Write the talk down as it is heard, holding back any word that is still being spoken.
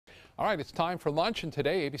All right, it's time for lunch, and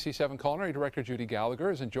today ABC7 Culinary Director Judi Gallagher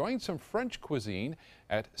is enjoying some French cuisine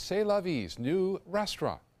at C'est La Vie's new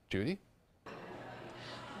restaurant. Judi?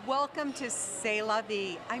 Welcome to C'est La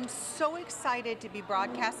Vie. I'm so excited to be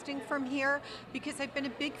broadcasting from here because I've been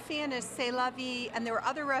a big fan of C'est La Vie and there were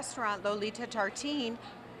other restaurant, Lolita Tartine,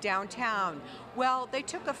 downtown. Well, they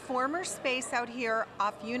took a former space out here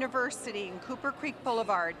off University in Cooper Creek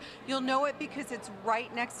Boulevard. You'll know it because it's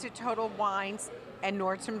right next to Total Wines and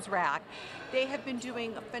Nordstrom's Rack. They have been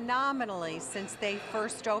doing phenomenally since they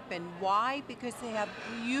first opened. Why? Because they have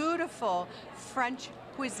beautiful French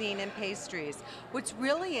cuisine and pastries. What's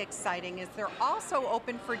really exciting is they're also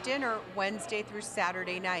open for dinner Wednesday through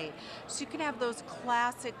Saturday night. So you can have those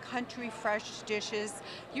classic country fresh dishes.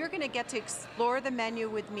 You're going to get to explore the menu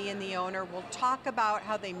with me and the owner. We'll talk about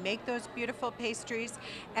how they make those beautiful pastries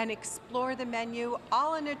and explore the menu,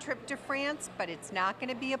 all in a trip to France, but it's not going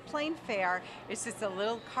to be a plane fare. It's just a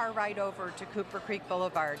little car ride over to Cooper Creek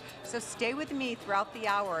Boulevard. So stay with me throughout the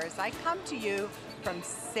hour as I come to you from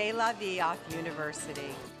C'est La Vie off University.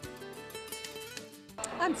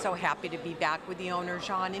 I'm so happy to be back with the owner,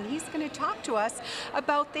 Jean, and he's going to talk to us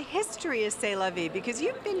about the history of C'est La Vie, because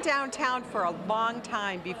you've been downtown for a long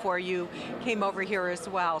time before you came over here as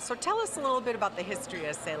well. So tell us a little bit about the history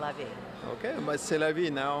of C'est La Vie. Okay, but C'est La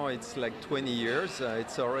Vie now, it's like 20 years.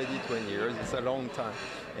 It's already 20 years. It's a long time.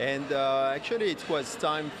 And actually, it was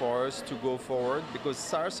time for us to go forward because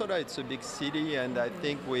Sarasota, it's a big city, and I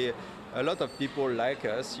think a lot of people like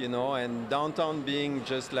us, you know, and downtown being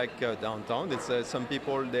just like downtown. It's some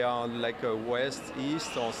people, they are like west,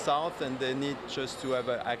 east, or south, and they need just to have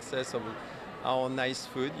access of our nice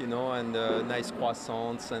food, you know, and nice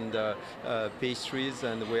croissants and pastries,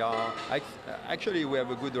 and we are actually we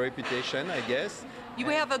have a good reputation, I guess. You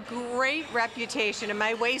have a great reputation, and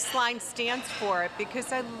my waistline stands for it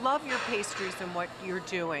because I love your pastries and what you're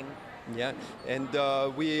doing. Yeah, and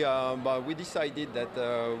we decided that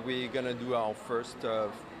we're gonna do our first,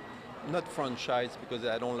 not franchise because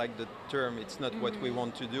I don't like the term. It's not what we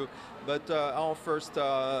want to do, but our first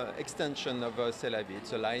extension of C'est La Vie.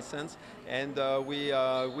 It's a license, and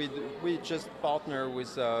we just partner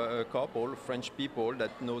with a couple French people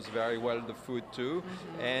that knows very well the food too,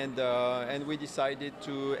 and we decided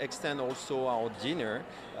to extend also our dinner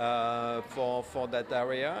for that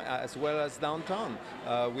area as well as downtown.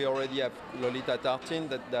 We already have Lolita Tartine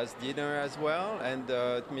that does dinner as well, and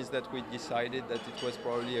it means that we decided that it was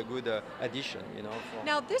probably a good addition, you know.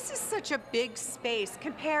 Now this is such a big space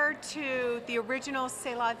compared to the original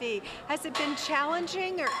C'est La Vie. Has it been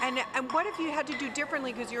challenging, and what have you had to do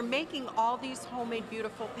differently, because you're making all these homemade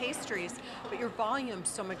beautiful pastries, but your volume's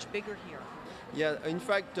so much bigger here? Yeah, in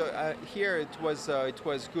fact, here it was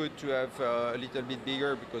good to have a little bit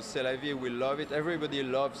bigger because C'est La Vie, we love it. Everybody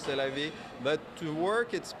loves C'est La Vie, but to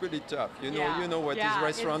work it's pretty tough. You know what is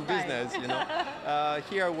restaurant business. You know,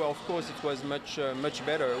 here, well, of course, it was much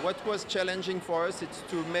better. What was challenging for us is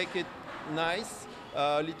to make it nice.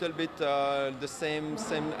 A little bit the same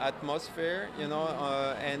atmosphere, you know,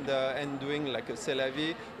 and doing like a C'est La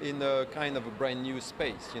Vie in a kind of a brand new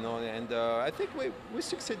space, you know, and I think we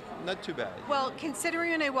succeed not too bad. Well,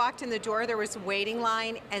 considering when I walked in the door there was a waiting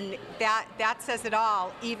line, and that says it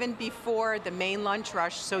all, even before the main lunch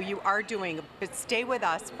rush, so you are doing, but stay with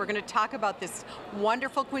us. We're going to talk about this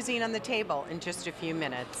wonderful cuisine on the table in just a few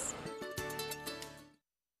minutes.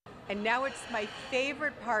 And now it's my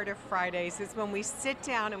favorite part of Fridays is when we sit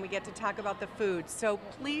down and we get to talk about the food. So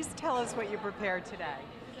please tell us what you prepared today.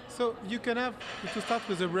 So you can have, to start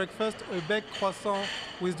with the breakfast, a baked croissant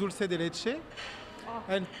with dulce de leche. Oh.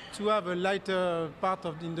 And to have a lighter part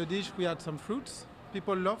in the dish, we had some fruits.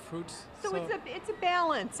 People love fruits. So it's a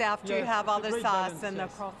balance after you have all the sauce and the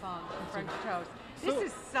croissant, the French toast.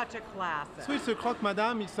 This is such a classic. So it's a croque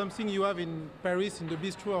madame. It's something you have in Paris, in the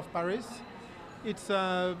bistro of Paris. It's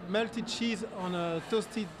melted cheese on a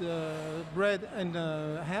toasted bread and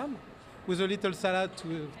ham, with a little salad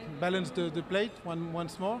to balance the plate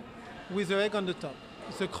once more, with the egg on the top.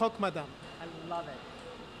 It's a croque madame. I love it.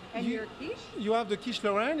 And your quiche? You have the quiche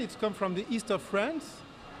Lorraine. It's come from the east of France.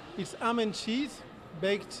 It's ham and cheese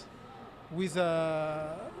baked in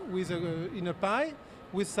a pie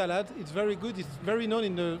with salad. It's very good. It's very known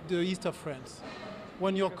in the east of France.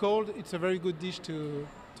 When you're cold, it's a very good dish to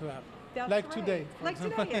have. That's like right. Today. Like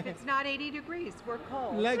today, if it's not 80 degrees, we're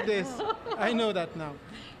cold. Like this. I know that now.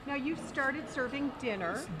 Now you started serving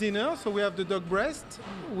dinner. Dinner, so we have the dog breast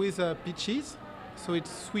with peaches, so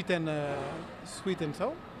it's sweet and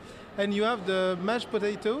so. And you have the mashed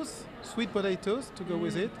potatoes, sweet potatoes to go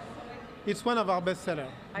with it. It's one of our best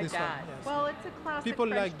sellers. I bet. One, yes. Well, it's a classic People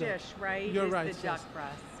French like dish, right? You're right. The duck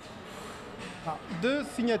breast. The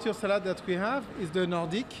signature salad that we have is the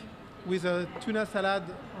Nordic, with a tuna salad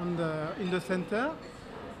in the center.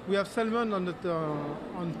 We have salmon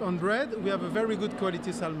on bread. We have a very good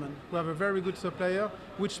quality salmon. We have a very good supplier,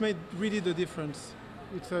 which made really the difference.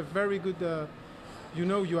 It's a very good,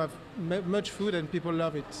 you have much food and people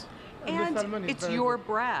love it. And the salmon is it's very your good.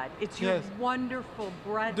 bread. It's your Yes. wonderful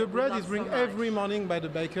bread. The that we bread love is brewed so much. every morning by the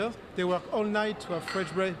bakers. They work all night to have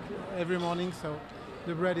fresh bread every morning, so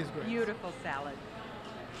the bread is great. Beautiful salad.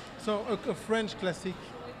 So a French classic.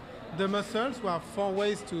 The mussels, we have 4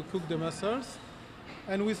 ways to cook the mussels,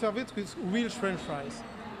 and we serve it with real French fries.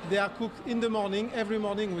 They are cooked in the morning. Every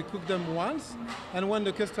morning we cook them once, and when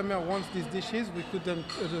the customer wants these dishes, we cook them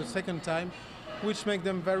the second time, which make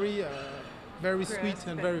them very sweet Crisp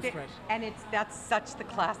and very thick. fresh. And that's such the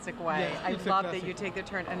classic way. Yes, I it's a love that classic. you take the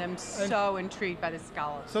turn, and I'm so intrigued by the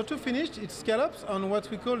scallops. So to finish, it's scallops on what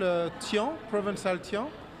we call a tian, Provençal tian.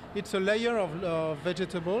 It's a layer of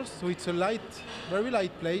vegetables, so it's a very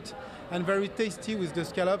light plate, and very tasty with the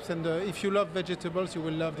scallops. And if you love vegetables, you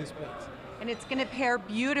will love this plate. And it's going to pair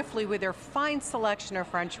beautifully with their fine selection of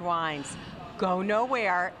French wines. Go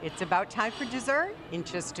nowhere. It's about time for dessert in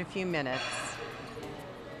just a few minutes.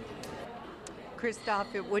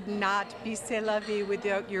 Christophe, it would not be C'est la vie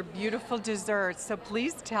without your beautiful desserts, so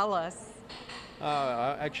please tell us.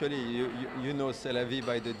 Actually, you know C'est la vie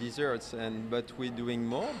by the desserts, but we're doing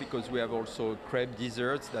more because we have also crepe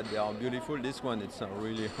desserts that they are beautiful. This one, it's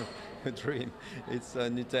really a dream. It's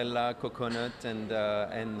Nutella, coconut, and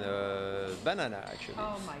banana, actually.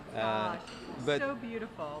 Oh my gosh, but so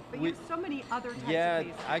beautiful. But you have so many other types yeah, of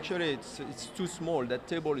these. actually, it's too small. That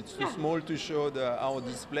table, it's too small to show our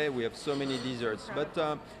display. We have so many desserts,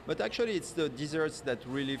 but actually, it's the desserts that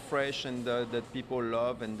really fresh and that people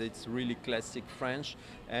love, and it's really classic French.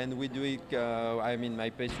 And we do it. I mean, my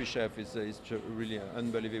pastry chef is really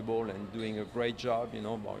unbelievable and doing a great job.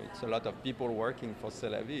 It's a lot of people working for C'est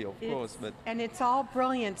la vie, of course, but. And it's all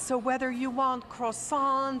brilliant. So whether you want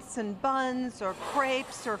croissants and buns or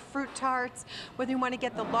crepes or fruit tarts, whether you want to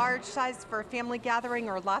get the large size for a family gathering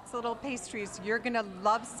or lots of little pastries, you're going to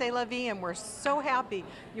love C'est la vie, and we're so happy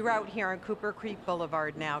you're out here on Cooper Creek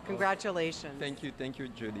Boulevard now. Congratulations. Thank you,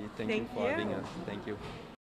 Judy. Thank you Thank for having you. us. Thank you.